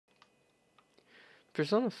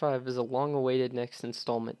Persona 5 is a long-awaited next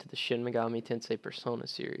installment to the Shin Megami Tensei Persona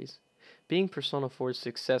series. Being Persona 4's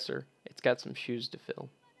successor, it's got some shoes to fill.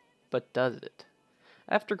 But does it?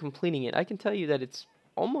 After completing it, I can tell you that it's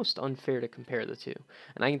almost unfair to compare the two.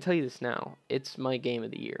 And I can tell you this now, it's my game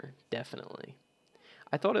of the year, definitely.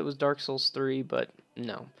 I thought it was Dark Souls 3, but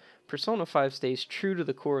no. Persona 5 stays true to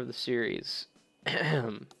the core of the series,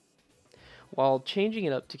 while changing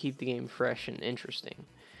it up to keep the game fresh and interesting.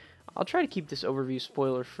 I'll try to keep this overview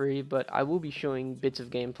spoiler free, but I will be showing bits of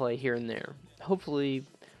gameplay here and there. Hopefully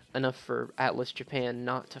enough for Atlus Japan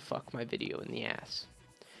not to fuck my video in the ass.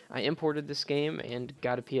 I imported this game and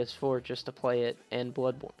got a PS4 just to play it, and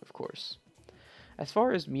Bloodborne, of course. As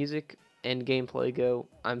far as music and gameplay go,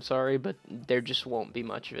 I'm sorry, but there just won't be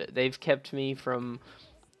much of it. They've kept me from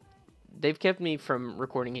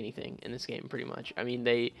recording anything in this game, pretty much. I mean,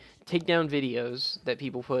 they take down videos that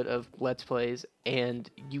people put of Let's Plays, and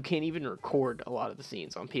you can't even record a lot of the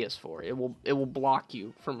scenes on PS4. It will block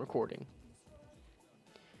you from recording.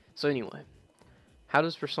 So anyway, how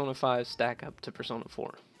does Persona 5 stack up to Persona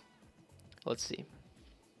 4? Let's see.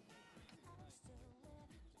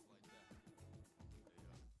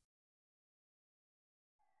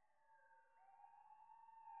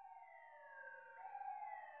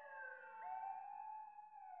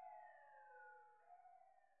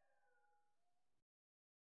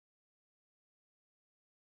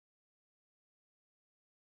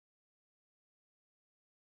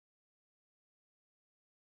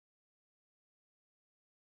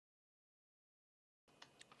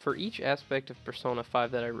 For each aspect of Persona 5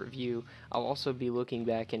 that I review, I'll also be looking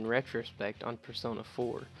back in retrospect on Persona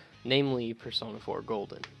 4, namely Persona 4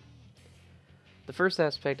 Golden. The first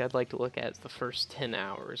aspect I'd like to look at is the first 10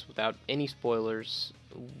 hours, without any spoilers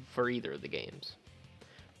for either of the games.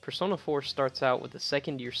 Persona 4 starts out with a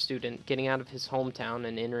second-year student getting out of his hometown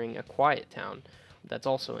and entering a quiet town that's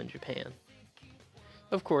also in Japan.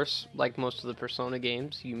 Of course, like most of the Persona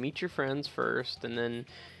games, you meet your friends first, and then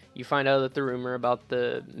you find out that the rumor about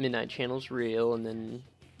the Midnight Channel is real, and then,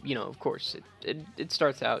 of course, it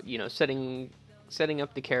starts out, setting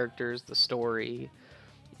up the characters, the story,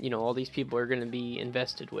 all these people are going to be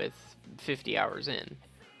invested with 50 hours in.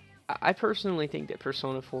 I personally think that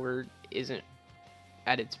Persona 4 isn't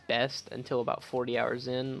at its best until about 40 hours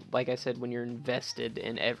in, like I said, when you're invested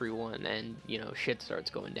in everyone and, shit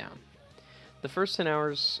starts going down. The first 10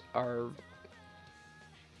 hours are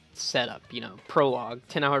setup, prologue,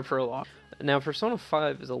 10-hour prologue. Now, Persona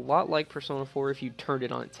 5 is a lot like Persona 4 if you turned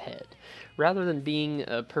it on its head. Rather than being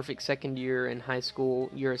a perfect second year in high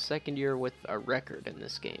school, you're a second year with a record in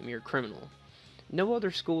this game. You're a criminal. No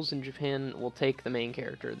other schools in Japan will take the main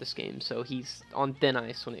character of this game, so he's on thin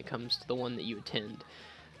ice when it comes to the one that you attend.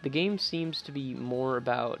 The game seems to be more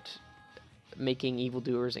about making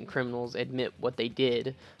evildoers and criminals admit what they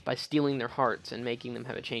did by stealing their hearts and making them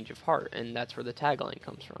have a change of heart, and that's where the tagline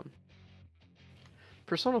comes from.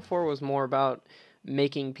 Persona 4 was more about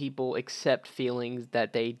making people accept feelings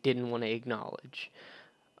that they didn't want to acknowledge.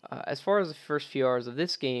 As far as the first few hours of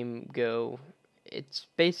this game go, it's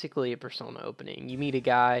basically a Persona opening. You meet a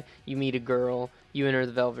guy, you meet a girl, you enter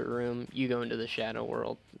the Velvet Room, you go into the Shadow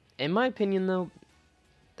World. In my opinion, though,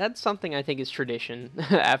 that's something I think is tradition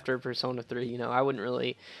after Persona 3. I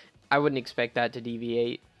wouldn't expect that to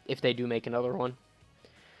deviate if they do make another one.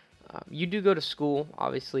 You do go to school,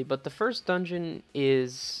 obviously, but the first dungeon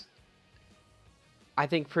is, I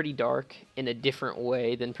think, pretty dark in a different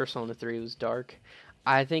way than Persona 3 was dark.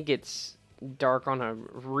 I think it's dark on a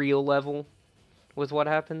real level with what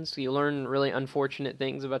happens. You learn really unfortunate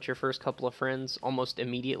things about your first couple of friends almost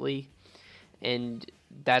immediately, and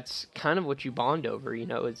that's kind of what you bond over.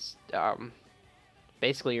 It's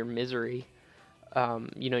basically your misery.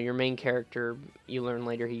 Your main character, you learn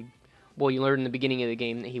later you learn in the beginning of the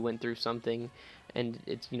game that he went through something, and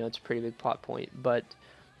it's a pretty big plot point, but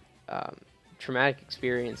traumatic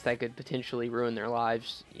experience that could potentially ruin their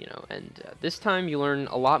lives, and this time you learn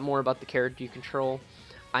a lot more about the character you control.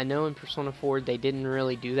 I know in Persona 4 they didn't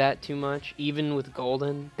really do that too much. Even with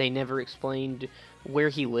Golden, they never explained where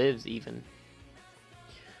he lives, even.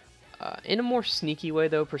 In a more sneaky way,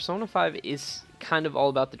 though, Persona 5 is kind of all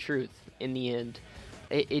about the truth in the end.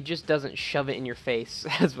 It just doesn't shove it in your face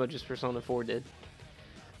as much as Persona 4 did.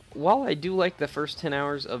 While I do like the first 10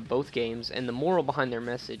 hours of both games and the moral behind their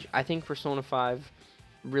message, I think Persona 5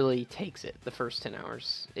 really takes it the first 10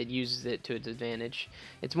 hours. It uses it to its advantage.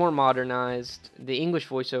 It's more modernized. The English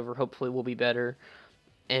voiceover hopefully will be better,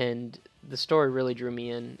 and the story really drew me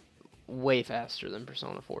in way faster than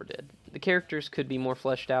Persona 4 did. The characters could be more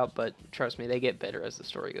fleshed out, but trust me, they get better as the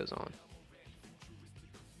story goes on.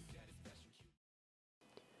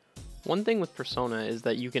 One thing with Persona is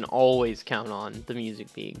that you can always count on the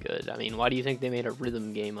music being good. I mean, why do you think they made a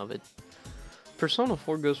rhythm game of it? Persona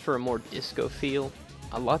 4 goes for a more disco feel.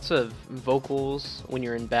 Lots of vocals when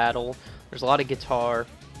you're in battle. There's a lot of guitar.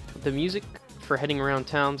 The music for heading around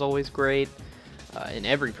town's always great in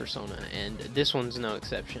every Persona, and this one's no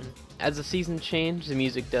exception. As the seasons change, the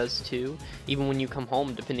music does too. Even when you come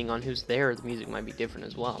home, depending on who's there, the music might be different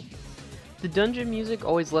as well. The dungeon music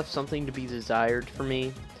always left something to be desired for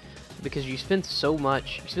me, because you spend so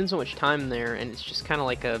much time there, and it's just kind of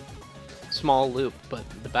like a small loop. But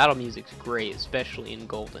the battle music's great, especially in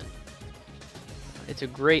Golden. It's a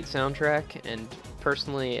great soundtrack, and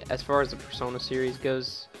personally, as far as the Persona series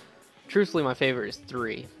goes, truthfully my favorite is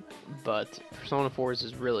 3, but Persona 4's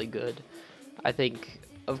is really good. I think,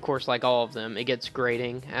 of course, like all of them, it gets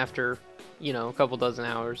grating after, you know, a couple dozen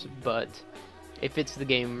hours, but it fits the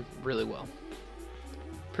game really well.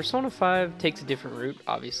 Persona 5 takes a different route,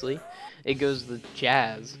 obviously. It goes the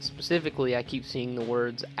jazz. Specifically, I keep seeing the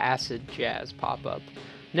words acid jazz pop up.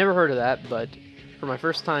 Never heard of that, but for my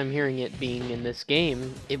first time hearing it being in this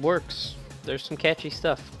game, it works. There's some catchy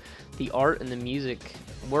stuff. The art and the music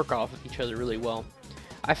work off of each other really well.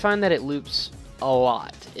 I find that it loops a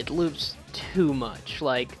lot. It loops too much.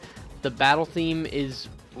 Like, the battle theme is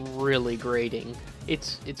really grating.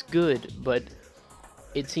 It's good, but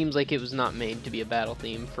it seems like it was not made to be a battle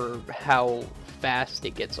theme for how fast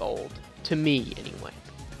it gets old. To me, anyway.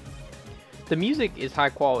 The music is high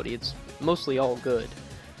quality. It's mostly all good.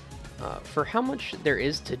 For how much there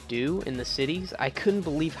is to do in the cities, I couldn't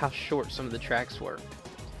believe how short some of the tracks were.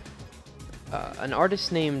 An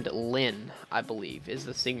artist named Lin, I believe, is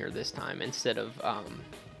the singer this time, instead of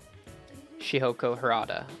Shihoko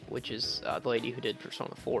Harada, which is the lady who did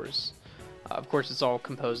Persona 4's. Of course, it's all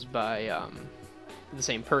composed by the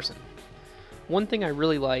same person. One thing I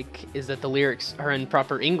really like is that the lyrics are in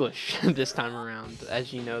proper English this time around.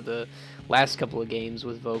 As you know, the last couple of games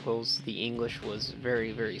with vocals, the English was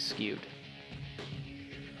very, very skewed.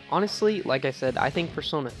 Honestly, like I said, I think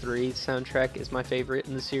Persona 3's soundtrack is my favorite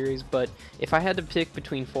in the series, but if I had to pick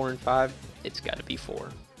between 4 and 5, it's gotta be 4.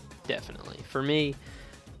 Definitely. For me,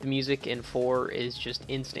 the music in 4 is just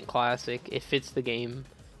instant classic. It fits the game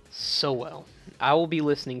so well. I will be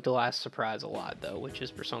listening to Last Surprise a lot, though, which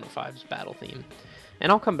is Persona 5's battle theme.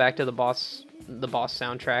 And I'll come back to the boss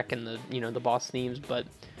soundtrack and the boss themes, but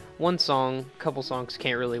one song, couple songs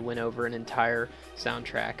can't really win over an entire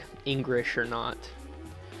soundtrack, English or not.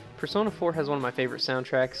 Persona 4 has one of my favorite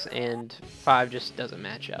soundtracks, and 5 just doesn't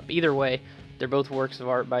match up. Either way, they're both works of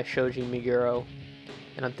art by Shoji Meguro,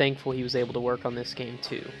 and I'm thankful he was able to work on this game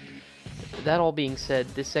too. That all being said,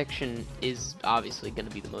 this section is obviously going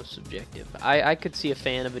to be the most subjective. I could see a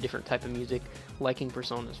fan of a different type of music liking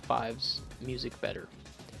Persona 5's music better.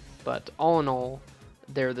 But all in all,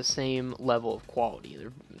 they're the same level of quality.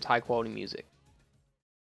 They're high quality music.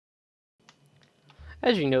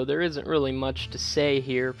 As you know, there isn't really much to say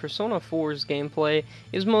here. Persona 4's gameplay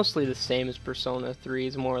is mostly the same as Persona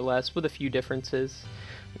 3's, more or less, with a few differences.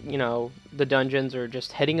 You know, the dungeons are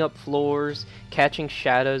just heading up floors, catching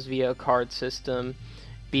shadows via a card system,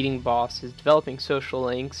 beating bosses, developing social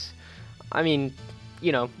links. I mean,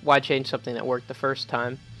 you know, why change something that worked the first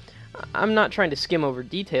time? I'm not trying to skim over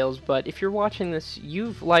details, but if you're watching this,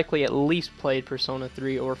 you've likely at least played Persona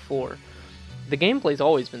 3 or 4. The gameplay's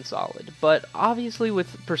always been solid, but obviously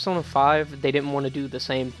with Persona 5, they didn't want to do the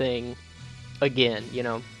same thing again, you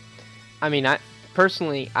know. I mean,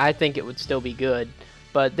 personally, I think it would still be good,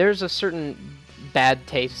 but there's a certain bad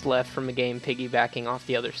taste left from a game piggybacking off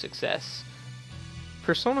the other success.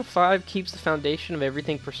 Persona 5 keeps the foundation of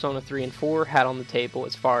everything Persona 3 and 4 had on the table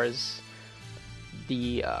as far as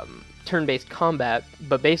the turn-based combat,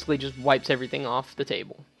 but basically just wipes everything off the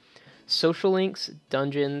table. Social links,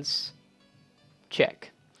 dungeons,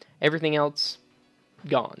 check. Everything else,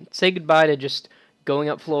 gone. Say goodbye to just going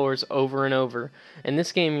up floors over and over. In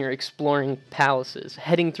this game, you're exploring palaces,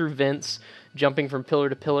 heading through vents, jumping from pillar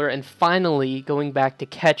to pillar, and finally going back to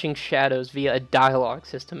catching shadows via a dialogue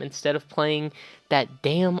system instead of playing that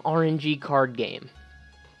damn RNG card game.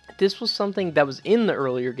 This was something that was in the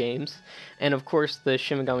earlier games, and of course the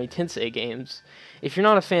Shin Megami Tensei games. If you're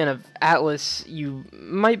not a fan of Atlus, you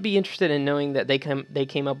might be interested in knowing that they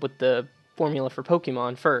came up with the formula for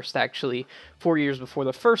Pokemon first, actually, 4 years before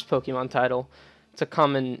the first Pokemon title. It's a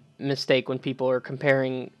common mistake when people are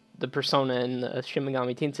comparing the Persona and the Shin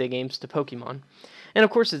Megami Tensei games to Pokemon. And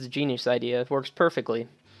of course it's a genius idea, it works perfectly.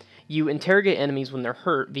 You interrogate enemies when they're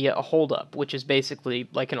hurt via a hold-up, which is basically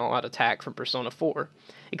like an all-out attack from Persona 4.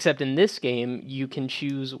 Except in this game, you can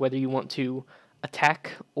choose whether you want to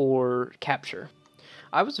attack or capture.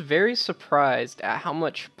 I was very surprised at how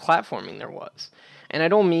much platforming there was. And I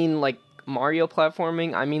don't mean like Mario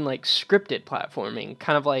platforming, I mean like scripted platforming.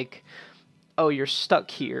 Kind of like, oh, you're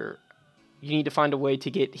stuck here. You need to find a way to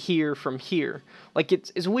get here from here. Like,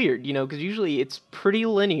 it's weird, you know, because usually it's pretty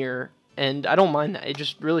linear, and I don't mind that. It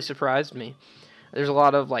just really surprised me. There's a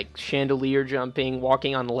lot of, like, chandelier jumping,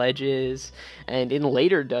 walking on ledges, and in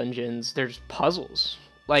later dungeons, there's puzzles.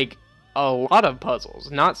 Like, a lot of puzzles.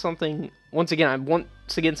 Not something, once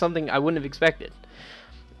again, something I wouldn't have expected.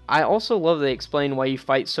 I also love they explain why you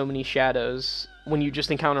fight so many shadows when you just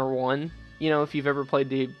encounter one. You know, if you've ever played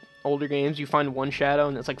the older games, you find one shadow,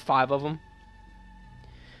 and it's like 5 of them.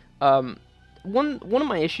 One of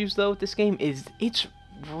my issues, though, with this game is it's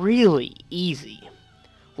really easy.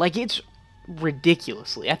 Like, it's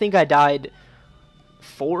ridiculously. I think I died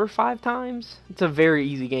 4 or 5 times. It's a very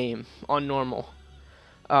easy game on normal.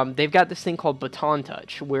 They've got this thing called baton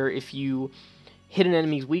touch, where if you hit an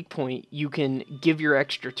enemy's weak point, you can give your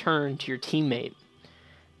extra turn to your teammate,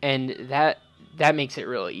 and that makes it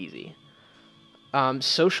really easy.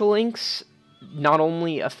 Social links not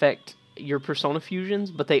only affect your Persona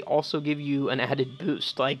fusions, but they also give you an added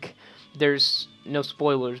boost. Like, there's no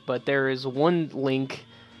spoilers, but there is one link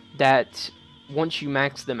that once you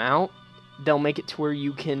max them out, they'll make it to where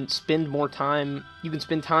you can spend more time. You can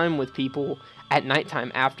spend time with people at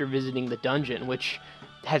nighttime after visiting the dungeon, which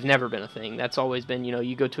has never been a thing. That's always been, you know,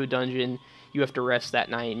 you go to a dungeon, you have to rest that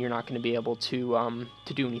night, and you're not going to be able to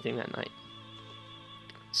do anything that night.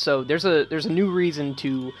 So there's a new reason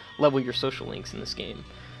to level your social links in this game.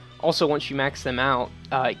 Also, once you max them out,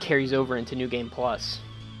 it carries over into New Game Plus.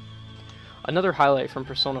 Another highlight from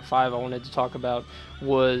Persona 5 I wanted to talk about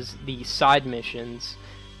was the side missions.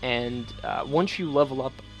 And once you level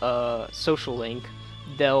up a social link,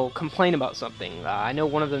 they'll complain about something. I know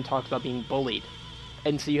one of them talked about being bullied,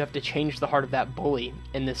 and so you have to change the heart of that bully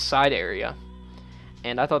in this side area.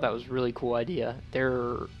 And I thought that was a really cool idea. There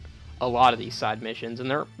are a lot of these side missions,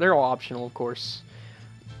 and they're all optional, of course.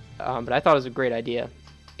 But I thought it was a great idea.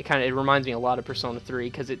 It reminds me a lot of Persona 3,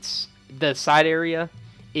 because it's the side area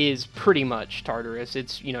is pretty much Tartarus.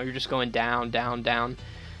 It's, you know, you're just going down, down, down.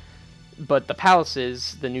 But the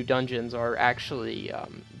palaces, the new dungeons, are actually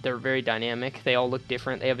they're very dynamic. They all look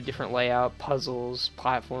different. They have a different layout, puzzles,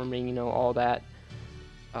 platforming, you know, all that.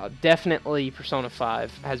 Definitely Persona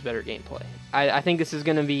 5 has better gameplay. I think this is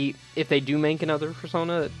going to be, if they do make another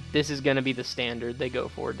Persona, this is going to be the standard they go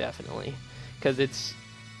for, definitely. Because it's,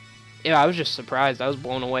 yeah, I was just surprised. I was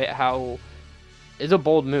blown away at how, it's a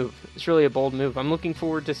bold move. It's really a bold move. I'm looking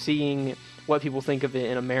forward to seeing what people think of it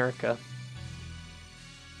in America.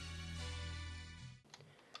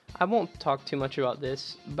 I won't talk too much about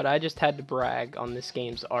this, but I just had to brag on this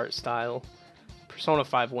game's art style. Persona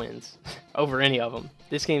 5 wins over any of them.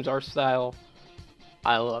 This game's art style,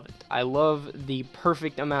 I love it. I love the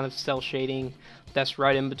perfect amount of cel shading that's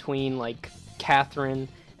right in between, like, Catherine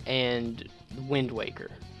and Wind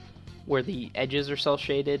Waker, where the edges are cel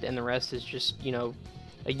shaded and the rest is just, you know,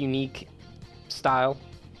 a unique style.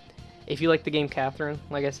 If you like the game Catherine,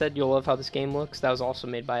 like I said, you'll love how this game looks. That was also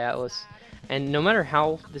made by Atlus. And no matter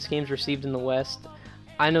how this game's received in the West,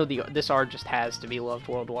 I know this art just has to be loved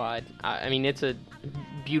worldwide. I mean, it's a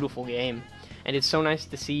beautiful game, and it's so nice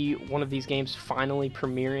to see one of these games finally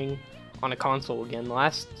premiering on a console again. The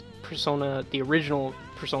last Persona, the original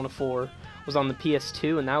Persona 4, was on the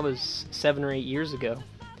PS2, and that was 7 or 8 years ago.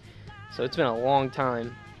 So it's been a long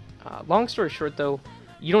time. Long story short, though,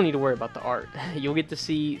 you don't need to worry about the art. You'll get to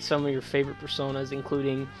see some of your favorite Personas,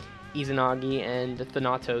 including Izanagi and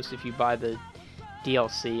Thanatos, if you buy the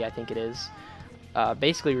DLC, I think it is.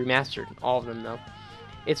 Basically remastered, all of them, though.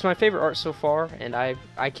 It's my favorite art so far, and I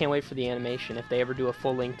can't wait for the animation, if they ever do a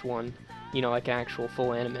full-length one, you know, like an actual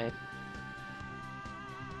full anime.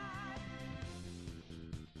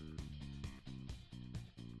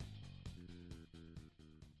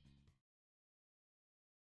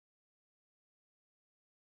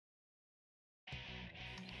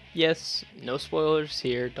 Yes, no spoilers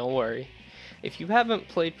here, don't worry. If you haven't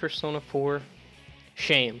played Persona 4,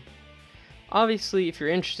 shame. Obviously, if you're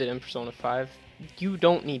interested in Persona 5, you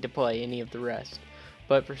don't need to play any of the rest.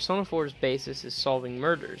 But Persona 4's basis is solving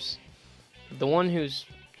murders. The one who's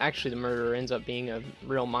actually the murderer ends up being a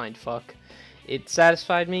real mindfuck. It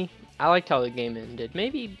satisfied me. I liked how the game ended.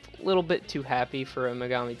 Maybe a little bit too happy for a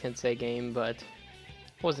Megami Tensei game, but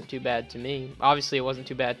it wasn't too bad to me. Obviously, it wasn't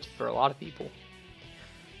too bad for a lot of people.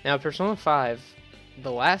 Now, Persona 5,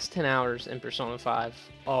 the last 10 hours in Persona 5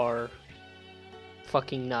 are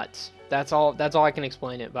fucking nuts. That's all I can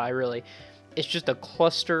explain it by, really. It's just a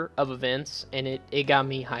cluster of events, and it got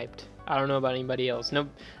me hyped. I don't know about anybody else.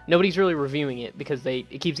 Nobody's really reviewing it because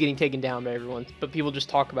it keeps getting taken down by everyone. But people just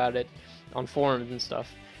talk about it on forums and stuff.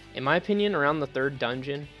 In my opinion, around the 3rd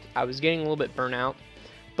dungeon, I was getting a little bit burnt out.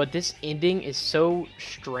 But this ending is so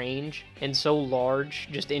strange and so large,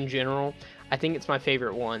 just in general. I think it's my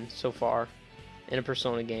favorite one so far in a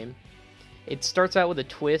Persona game. It starts out with a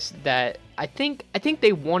twist that I think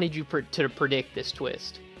they wanted you to predict this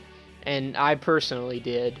twist, and I personally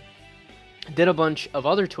did. Did a bunch of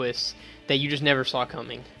other twists that you just never saw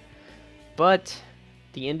coming, but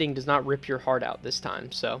the ending does not rip your heart out this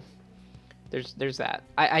time. So there's that.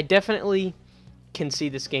 I definitely can see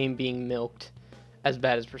this game being milked as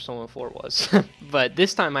bad as Persona 4 was, but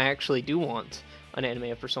this time I actually do want an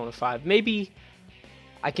anime of Persona 5. Maybe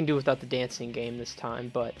I can do without the dancing game this time,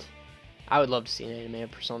 but I would love to see an anime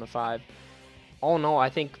of Persona 5. All in all, I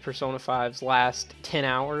think Persona 5's last 10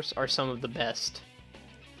 hours are some of the best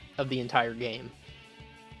of the entire game.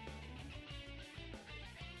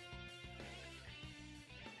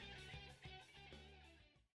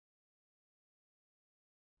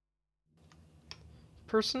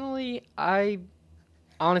 Personally, I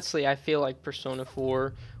feel like Persona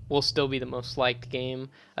 4 will still be the most liked game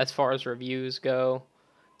as far as reviews go.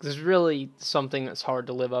 It's really something that's hard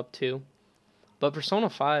to live up to. But Persona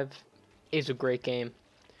 5 is a great game.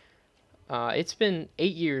 It's been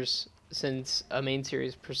 8 years since a main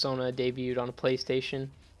series Persona debuted on a PlayStation,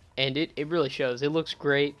 and it really shows. It looks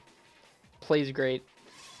great, plays great,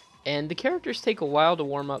 and the characters take a while to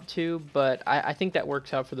warm up to, but I think that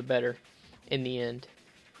works out for the better in the end.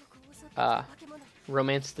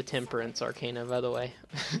 Romance the Temperance Arcana, by the way.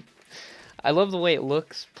 I love the way it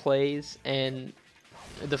looks, plays, and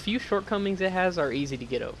the few shortcomings it has are easy to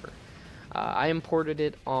get over. I imported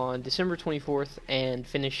it on December 24th and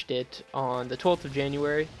finished it on the 12th of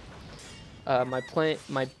January. My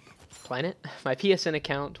PSN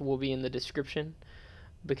account will be in the description,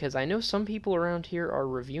 because I know some people around here are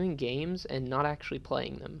reviewing games and not actually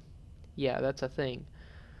playing them. Yeah, that's a thing.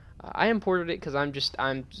 I imported it because I'm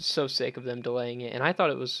so sick of them delaying it, and I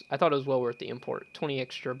thought it was well worth the import. 20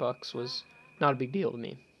 extra bucks was not a big deal to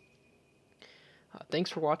me.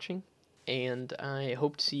 Thanks for watching, and I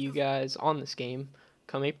hope to see you guys on this game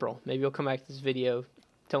come April. Maybe you'll come back to this video,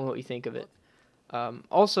 tell me what you think of it.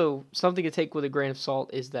 Also, something to take with a grain of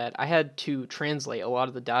salt is that I had to translate a lot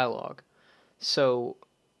of the dialogue, so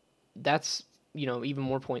that's, even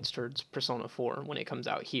more points towards Persona 4 when it comes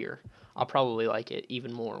out here. I'll probably like it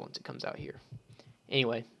even more once it comes out here.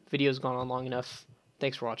 Anyway, video's gone on long enough.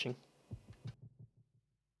 Thanks for watching.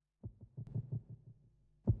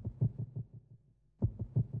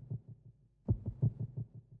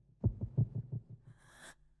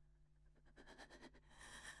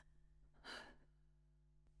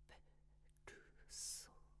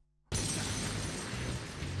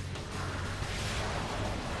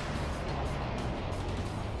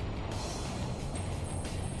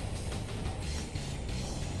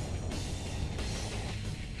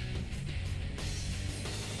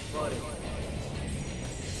我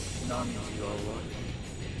汝は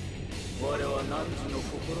我は汝の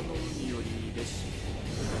心の海より出し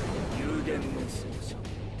有限の奏者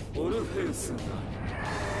オルフェウスなり。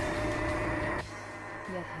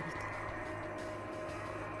やはりか。